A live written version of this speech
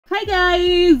Hi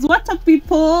guys, what's up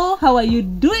people? How are you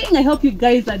doing? I hope you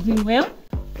guys are doing well.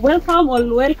 Welcome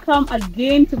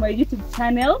again to my YouTube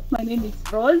channel. My name is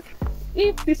Rose.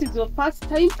 If this is your first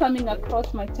time coming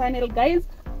across my channel, guys,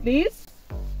 please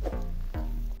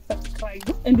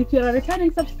subscribe. And if you're a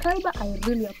returning subscriber, I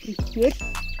really appreciate.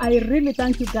 I really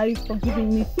thank you guys for giving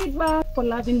me feedback, for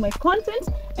loving my content,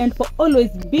 and for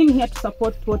always being here to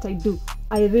support what I do.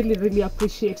 I really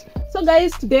appreciate. So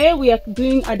guys, today we are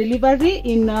doing a delivery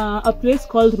in a place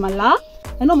called Malaa.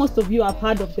 I know most of you have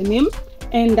heard of the name.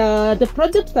 And the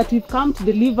project that we've come to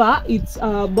deliver, it's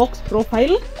a box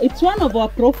profile. It's one of our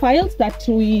profiles that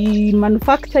we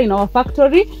manufacture in our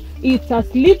factory. It's a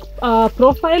sleek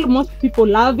profile. Most people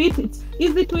love it. It's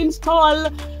easy to install.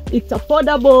 It's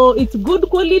affordable. It's good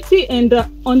quality, and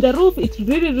on the roof, it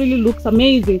really looks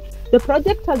amazing. The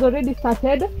project has already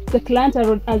started. The client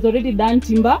has already done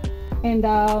timber, and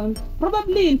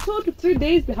probably in 2 to 3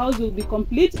 days, the house will be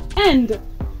complete. And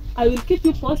I will keep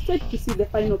you posted to see the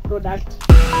final product.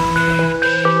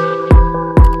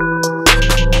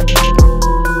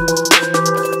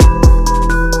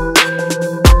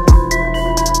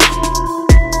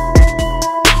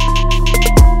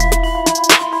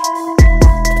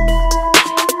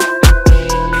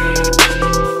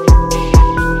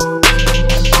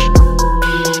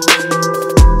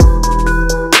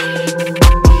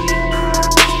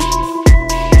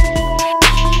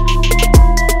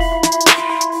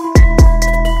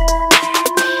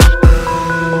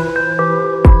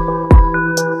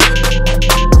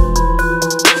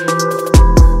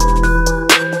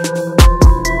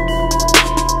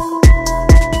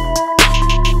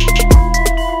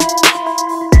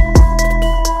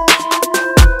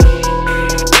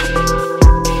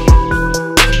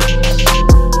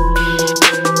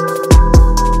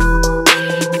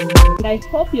 I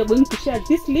hope you're going to share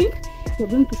this link, you're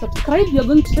going to subscribe, you're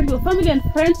going to tell your family and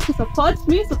friends to support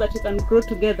me so that we can grow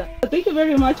together. So thank you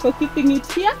very much for keeping it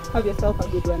here. Have yourself a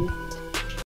good one.